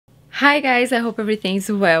Hi guys, I hope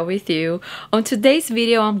everything's well with you. On today's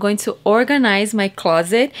video, I'm going to organize my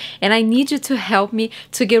closet and I need you to help me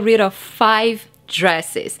to get rid of 5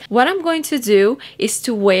 dresses. What I'm going to do is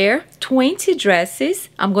to wear 20 dresses.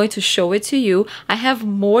 I'm going to show it to you. I have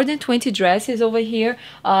more than 20 dresses over here,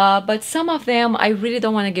 but some of them I really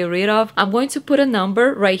don't want to get rid of. I'm going to put a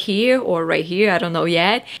number right here or right here, I don't know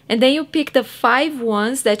yet. And then you pick the 5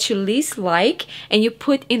 ones that you least like and you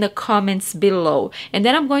put in the comments below. And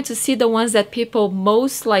then I'm going to see the ones that people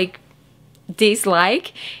most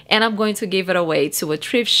dislike, and I'm going to give it away to a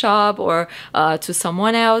thrift shop or to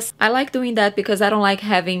someone else. I like doing that because I don't like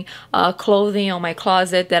having clothing on my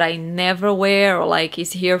closet that I never wear or like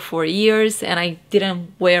is here for years and I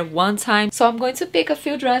didn't wear one time. So I'm going to pick a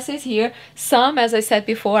few dresses here. Some, as I said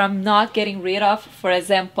before, I'm not getting rid of. For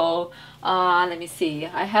example, let me see,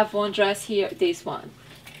 I have one dress here, this one.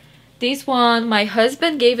 This one, my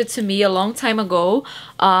husband gave it to me a long time ago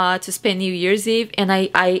to spend New Year's Eve, and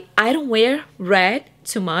I don't wear red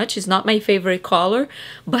too much. It's not my favorite color,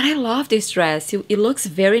 but I love this dress. It looks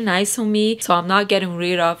very nice on me, so I'm not getting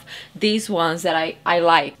rid of these ones that I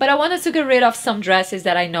like. But I wanted to get rid of some dresses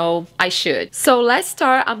that I know I should. So let's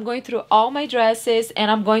start. I'm going through all my dresses and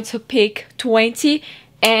I'm going to pick 20,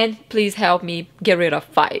 and please help me get rid of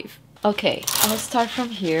 5. Okay, I'll start from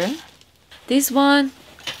here. This one,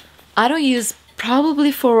 I don't use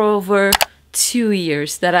probably for over 2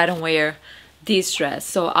 years that I don't wear this dress,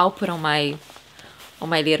 so I'll put on my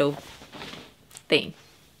little thing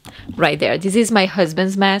right there. This is my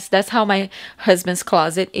husband's mess. That's how my husband's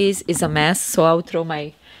closet is a mess. So I'll throw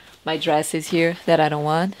my dresses here that I don't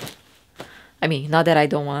want. I mean, not that I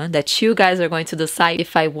don't want, that you guys are going to decide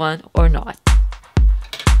if I want or not.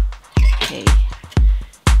 Okay,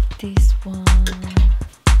 this one.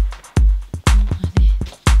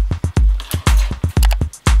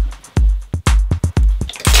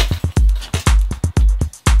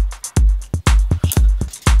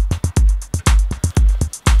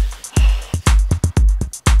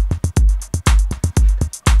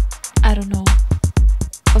 I don't know.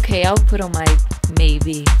 Okay, I'll put on my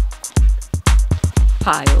maybe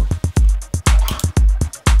pile.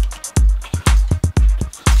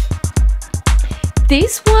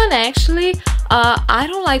 This one actually, I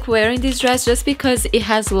don't like wearing this dress just because it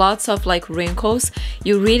has lots of like wrinkles.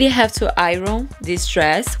 You really have to iron this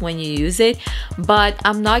dress when you use it, but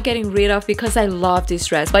I'm not getting rid of because I love this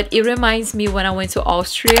dress. But it reminds me when I went to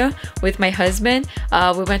Austria with my husband.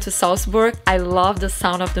 We went to Salzburg. I love the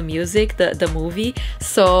sound of the music, the movie.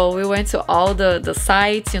 So we went to all the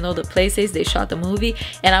sites, you know, the places they shot the movie,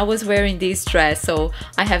 and I was wearing this dress. So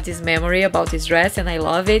I have this memory about this dress and I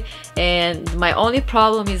love it. And my only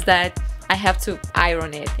problem is that I have to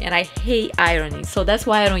iron it, and I hate ironing, so that's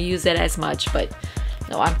why I don't use it as much. But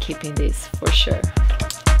no, I'm keeping this for sure.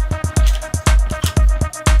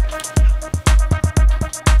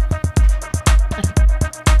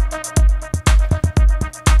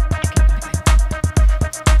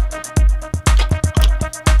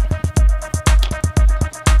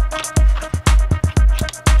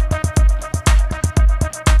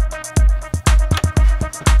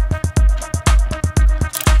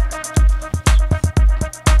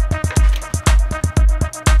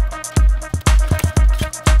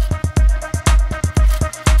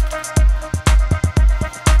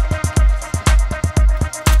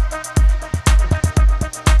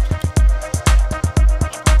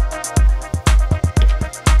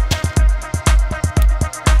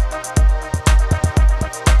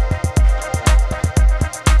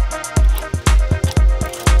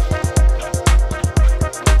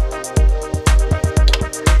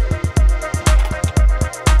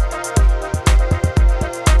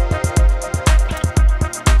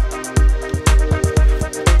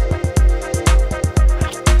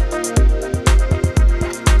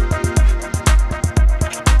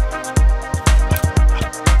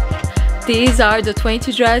 These are the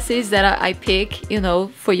 20 dresses that I pick, you know,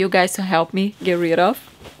 for you guys to help me get rid of.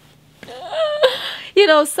 You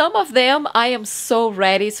know, some of them I am so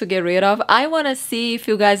ready to get rid of. I want to see if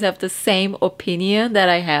you guys have the same opinion that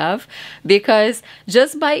I have, because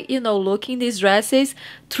just by, you know, looking these dresses,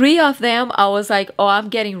 3 of them I was like, oh, I'm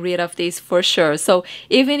getting rid of these for sure. So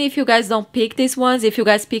even if you guys don't pick these ones, if you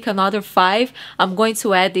guys pick another 5, I'm going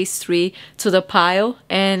to add these 3 to the pile,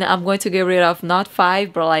 and I'm going to get rid of not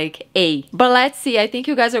 5 but like 8. But let's see, I think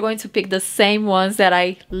you guys are going to pick the same ones that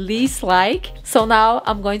I least like. So now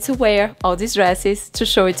I'm going to wear all these dresses to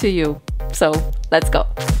show it to you. So let's go.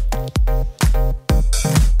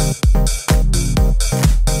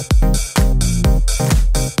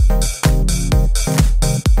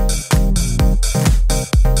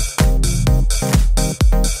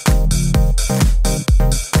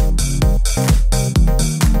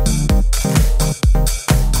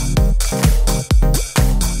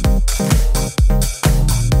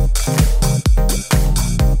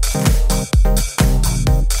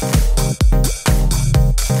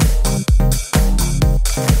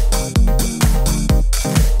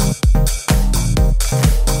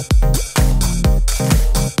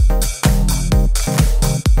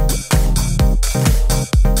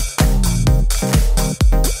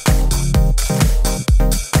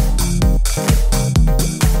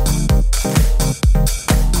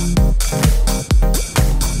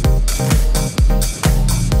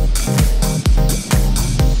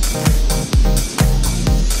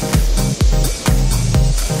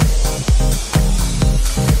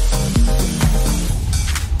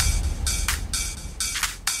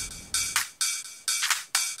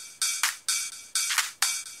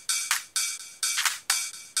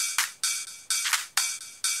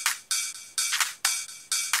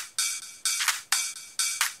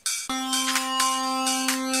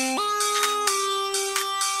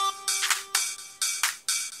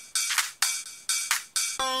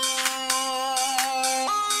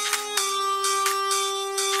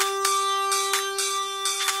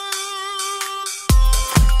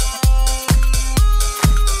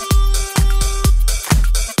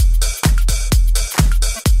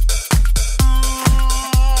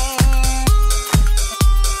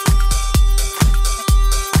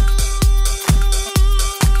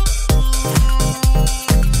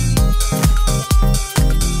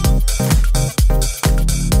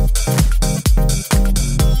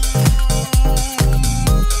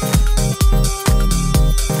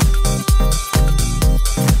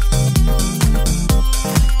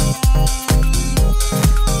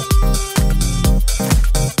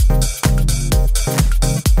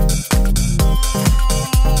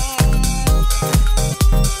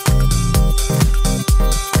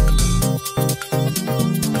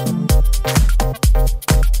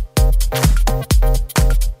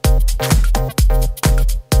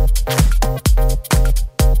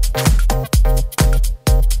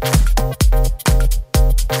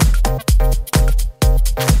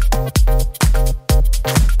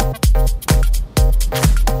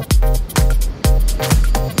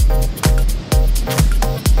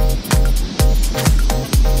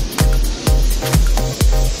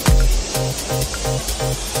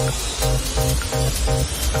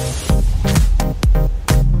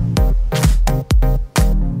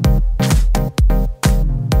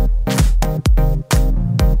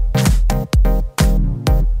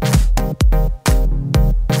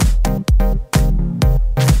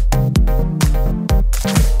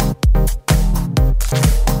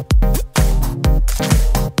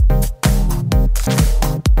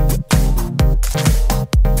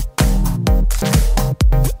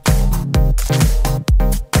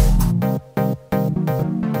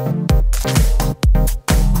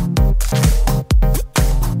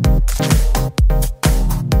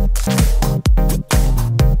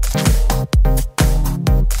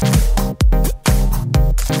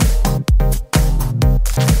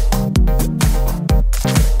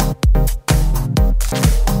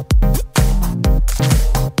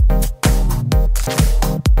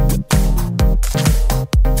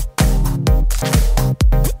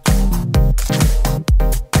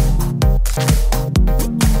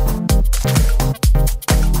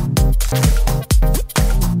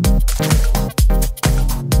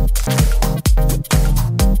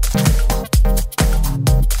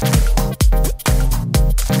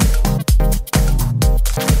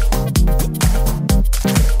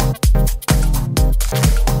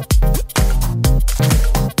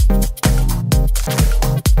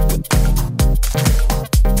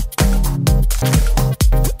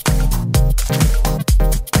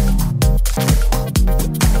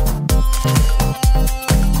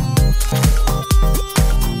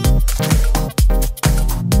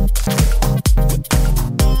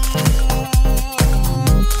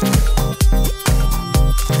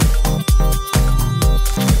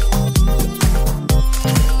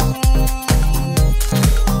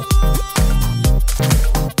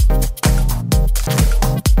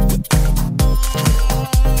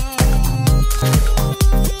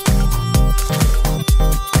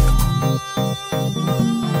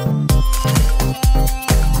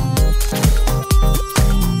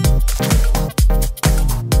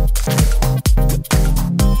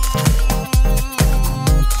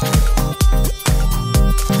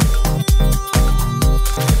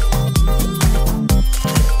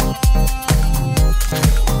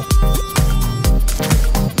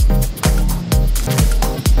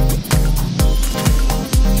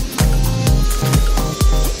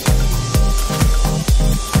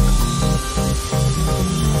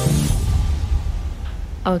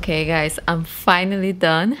 Okay guys, I'm finally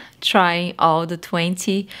done trying all the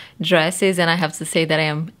 20 dresses and I have to say that I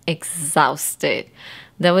am exhausted.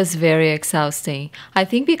 That was very exhausting. I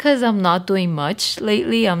think because I'm not doing much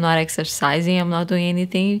lately, I'm not exercising, I'm not doing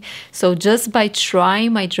anything. So just by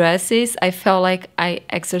trying my dresses, I felt like I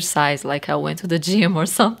exercised, like I went to the gym or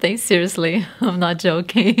something. Seriously, I'm not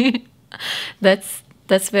joking. That's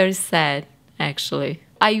very sad, actually.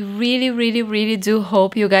 I really do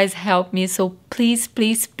hope you guys help me. So please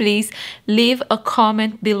leave a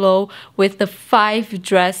comment below with the 5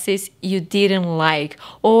 dresses you didn't like,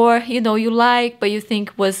 or you like but you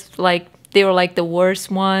think was like they were like the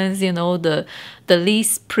worst ones, the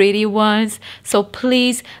least pretty ones. So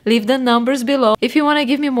please leave the numbers below. If you want to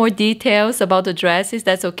give me more details about the dresses,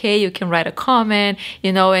 that's okay. You can write a comment,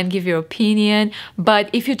 and give your opinion. But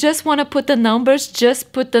if you just want to put the numbers,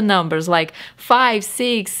 just put the numbers like 5,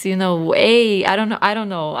 6, 8. I don't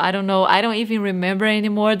know. I don't even remember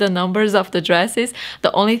anymore the numbers of the dresses.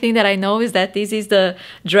 The only thing that I know is that this is the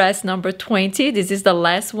dress number 20. This is the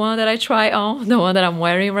last one that I try on, the one that I'm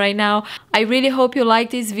wearing right now. I really hope you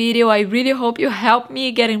like this video. I really hope you help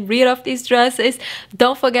me getting rid of these dresses.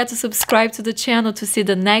 Don't forget to subscribe to the channel to see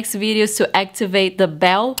the next videos, to activate the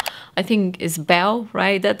bell. I think it's bell,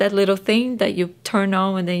 right? That little thing that you turn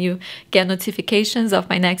on and then you get notifications of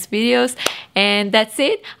my next videos. And that's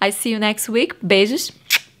it. I see you next week. Beijos.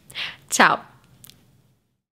 Ciao.